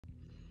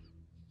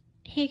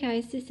Hey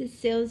guys, this is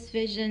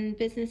SalesVision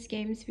Business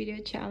Games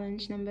Video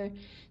Challenge number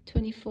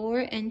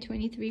 24 and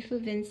 23 for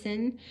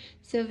Vincent.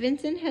 So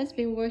Vincent has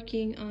been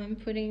working on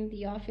putting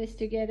the office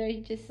together.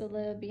 He's just a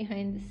little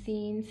behind the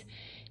scenes.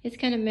 It's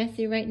kind of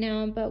messy right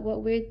now, but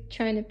what we're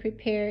trying to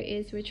prepare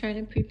is we're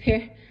trying to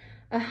prepare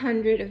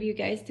 100 of you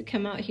guys to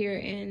come out here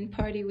and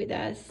party with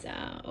us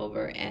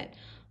over at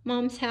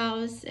Mom's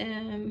house.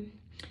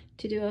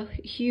 To do a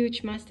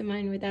huge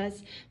mastermind with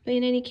us. But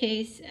in any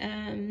case,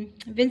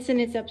 Vincent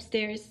is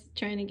upstairs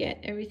trying to get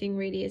everything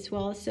ready as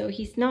well, so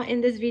he's not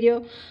in this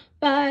video,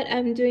 but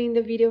I'm doing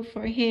the video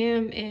for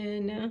him,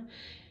 and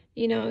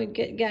you know,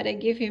 gotta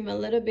give him a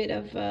little bit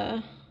of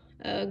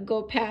a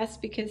go pass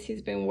because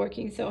he's been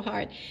working so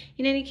hard.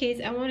 In any case,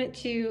 I wanted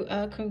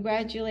to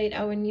congratulate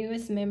our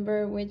newest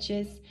member, which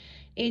is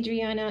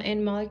Adriana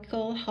and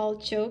Michael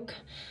Halchuk.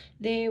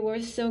 They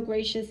were so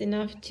gracious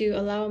enough to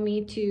allow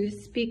me to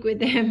speak with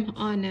them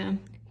on a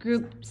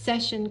group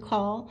session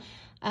call.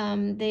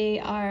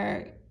 They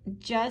are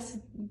just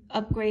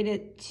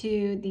upgraded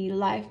to the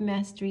Life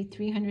Mastery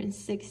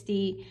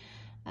 360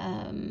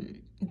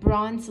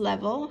 bronze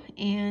level,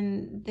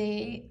 and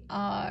they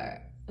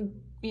are,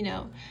 you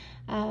know,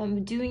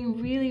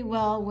 doing really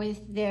well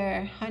with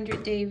their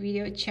 100-day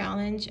video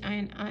challenge,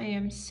 and I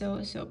am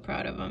so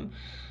proud of them.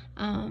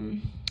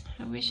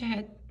 I wish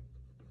I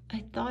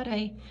thought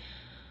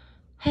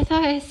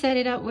I set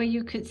it up where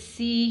you could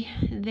see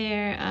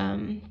their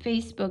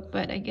Facebook,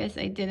 but I guess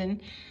I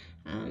didn't.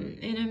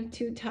 And I'm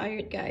too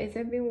tired, guys.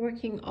 I've been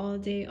working all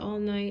day, all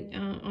night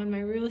on my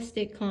real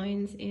estate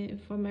clients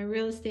and for my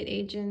real estate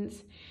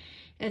agents,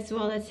 as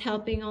well as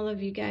helping all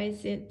of you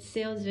guys at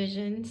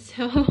SalesVision.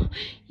 So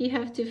you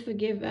have to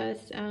forgive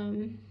us.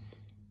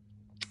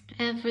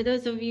 And for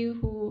those of you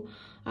who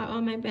are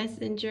on my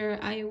messenger,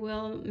 I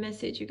will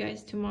message you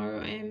guys tomorrow.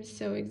 I am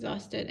so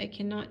exhausted. I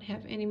cannot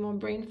have any more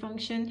brain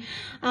function.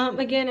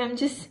 Again, I'm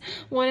just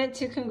wanted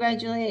to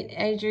congratulate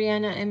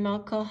Adriana and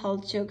Michael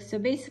Halchuk. So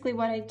basically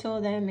what I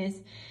told them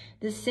is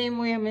the same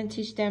way I'm going to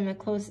teach them to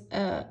close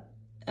a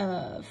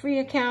free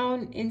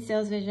account in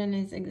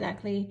SalesVision is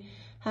exactly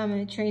how I'm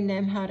going to train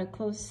them how to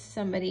close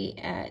somebody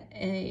at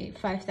a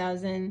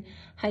 5,000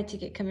 high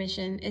ticket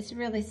commission. It's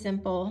really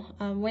simple.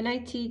 When I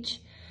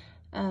teach,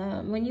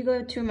 when you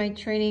go through my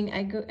training,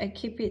 I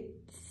keep it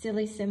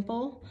silly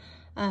simple.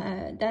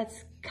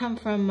 That's come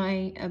from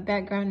my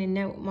background in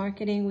network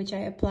marketing, which I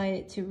apply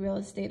it to real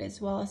estate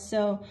as well.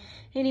 So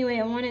anyway,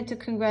 I wanted to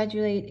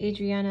congratulate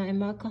Adriana and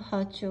Michael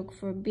Halchuk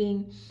for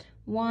being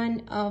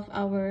one of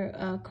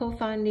our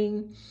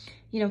co-founding,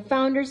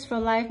 founders for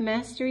Life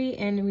Mastery,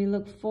 and we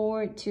look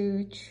forward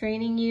to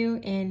training you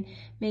and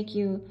make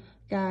you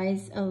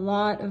guys a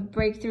lot of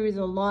breakthroughs,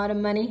 a lot of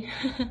money.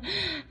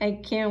 I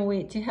can't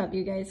wait to help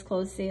you guys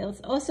close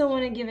sales. Also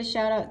want to give a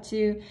shout out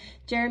to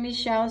Jeremy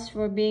Schaus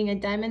for being a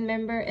diamond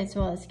member, as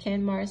well as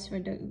Ken Mars for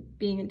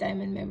being a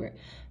diamond member.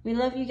 We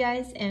love you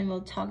guys, and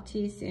we'll talk to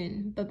you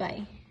soon.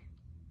 Bye-bye.